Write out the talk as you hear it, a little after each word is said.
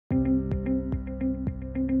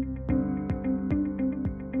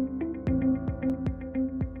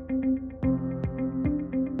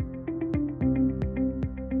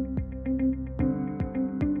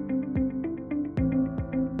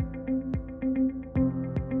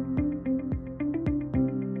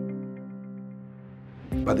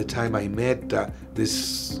By the time I met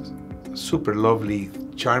this super lovely,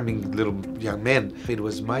 charming little young man, it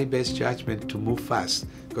was my best judgment to move fast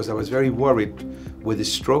because I was very worried with the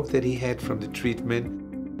stroke that he had from the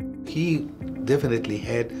treatment. He definitely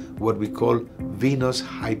had what we call venous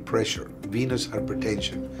high pressure, venous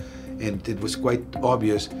hypertension. And it was quite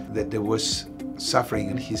obvious that there was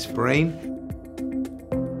suffering in his brain.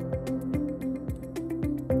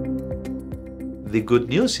 The good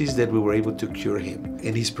news is that we were able to cure him,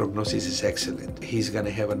 and his prognosis is excellent. He's going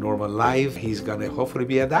to have a normal life. He's going to hopefully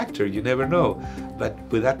be a doctor. You never know. But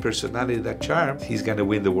with that personality, that charm, he's going to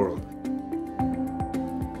win the world.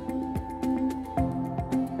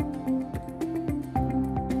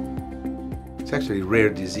 It's actually a rare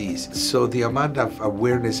disease. So the amount of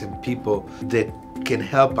awareness and people that can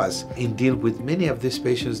help us in deal with many of these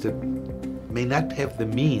patients that may not have the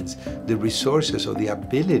means, the resources, or the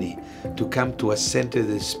ability to come to a center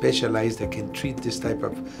that is specialized that can treat this type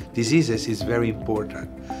of diseases is very important.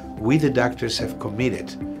 We, the doctors, have committed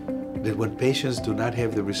that when patients do not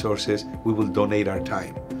have the resources, we will donate our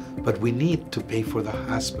time. But we need to pay for the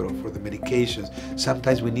hospital, for the medications.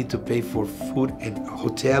 Sometimes we need to pay for food and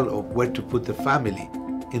hotel or where to put the family.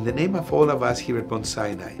 In the name of all of us here at Mount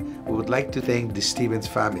Sinai, we would like to thank the Stevens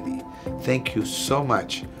family. Thank you so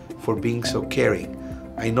much for being so caring.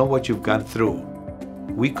 I know what you've gone through.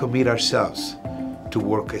 We commit ourselves to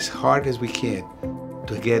work as hard as we can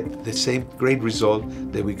to get the same great result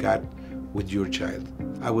that we got with your child.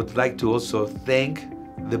 I would like to also thank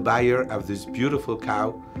the buyer of this beautiful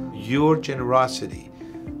cow. Your generosity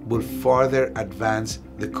will further advance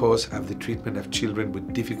the cause of the treatment of children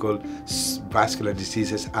with difficult vascular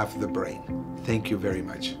diseases of the brain. Thank you very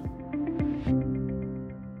much.